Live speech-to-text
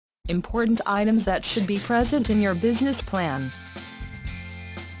Important items that should be present in your business plan.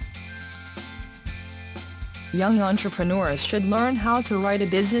 Young entrepreneurs should learn how to write a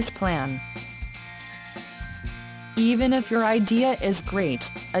business plan. Even if your idea is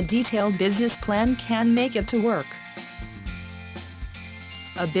great, a detailed business plan can make it to work.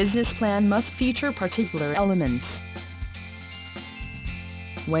 A business plan must feature particular elements.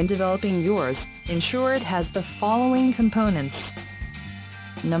 When developing yours, ensure it has the following components.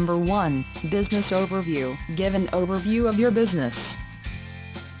 Number 1. Business overview. Give an overview of your business.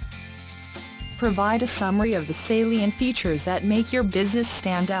 Provide a summary of the salient features that make your business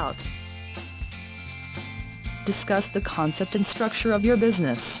stand out. Discuss the concept and structure of your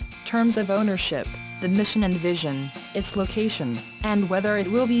business, terms of ownership, the mission and vision, its location, and whether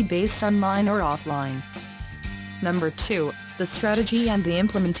it will be based online or offline. Number 2. The strategy and the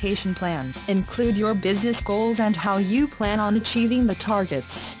implementation plan. Include your business goals and how you plan on achieving the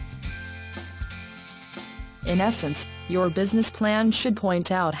targets. In essence, your business plan should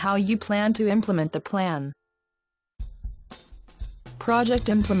point out how you plan to implement the plan. Project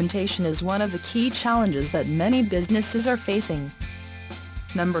implementation is one of the key challenges that many businesses are facing.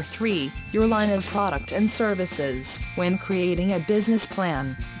 Number 3. Your line of product and services. When creating a business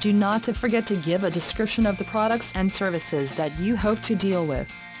plan, do not forget to give a description of the products and services that you hope to deal with.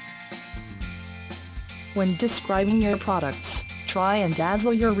 When describing your products, try and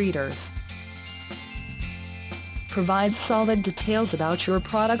dazzle your readers. Provide solid details about your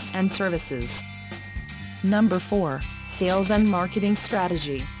products and services. Number 4. Sales and marketing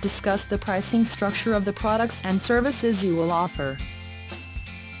strategy. Discuss the pricing structure of the products and services you will offer.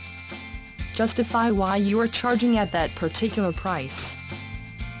 Justify why you are charging at that particular price.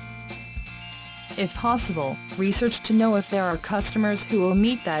 If possible, research to know if there are customers who will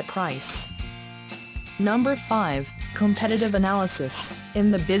meet that price. Number 5. Competitive analysis. In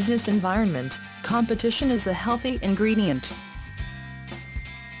the business environment, competition is a healthy ingredient.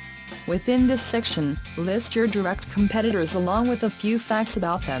 Within this section, list your direct competitors along with a few facts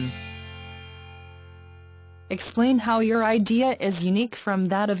about them. Explain how your idea is unique from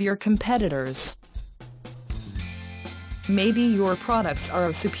that of your competitors. Maybe your products are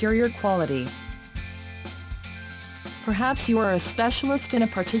of superior quality. Perhaps you are a specialist in a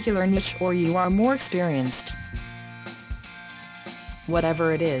particular niche or you are more experienced.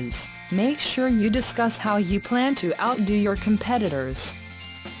 Whatever it is, make sure you discuss how you plan to outdo your competitors.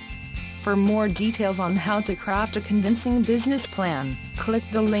 For more details on how to craft a convincing business plan, click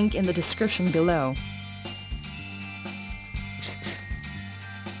the link in the description below.